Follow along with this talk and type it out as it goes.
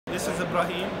This is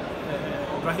Ibraheem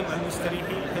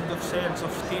Almistarihy, head of sales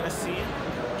of TSC.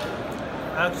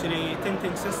 Actually,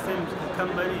 Tinting Systems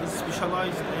company is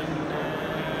specialized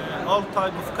in all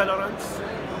type of colorants,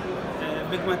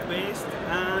 pigment based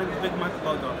and pigment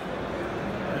powder.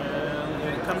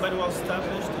 The company was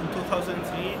established in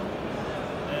 2003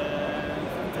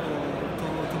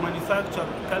 to manufacture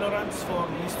colorants for.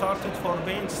 We started for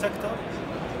paint sector.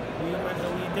 We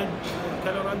did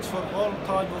colorants for all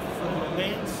type of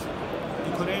paints,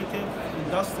 decorative,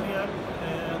 industrial,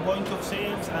 point of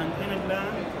sales, and in a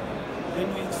land.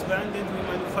 Then we expanded. We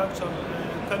manufacture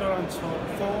colorants for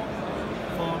foam,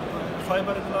 for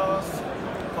fiberglass,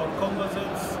 for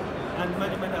composites, and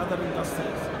many other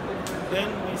industries. Then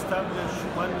we established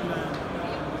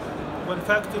one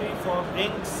factory for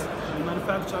inks. We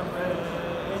manufacture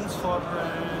inks for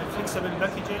flexible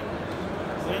packaging.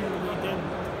 Then we did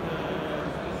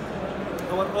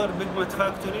our pigment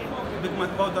factory,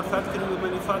 pigment powder factory. We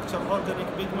manufacture organic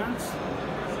pigments.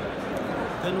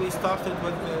 Then we started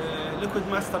with liquid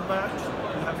master batch.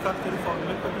 We have factory for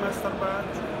liquid master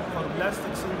batch, for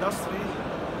plastics industry.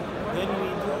 Then we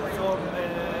do for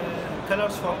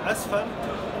colors for asphalt.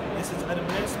 This is a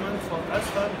replacement for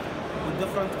asphalt with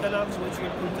different colors, which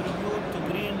will contribute to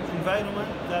green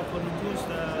environment that will reduce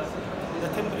the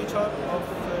temperature of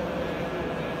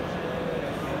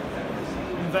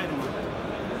environment.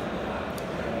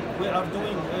 We are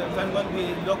doing very well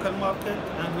with local market,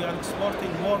 and we are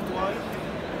exporting worldwide.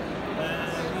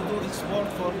 We do export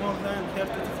for more than 30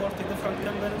 to 40 different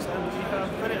companies, and we have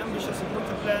very ambitious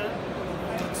growth plan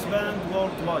to expand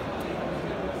worldwide.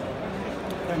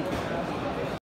 Thank you.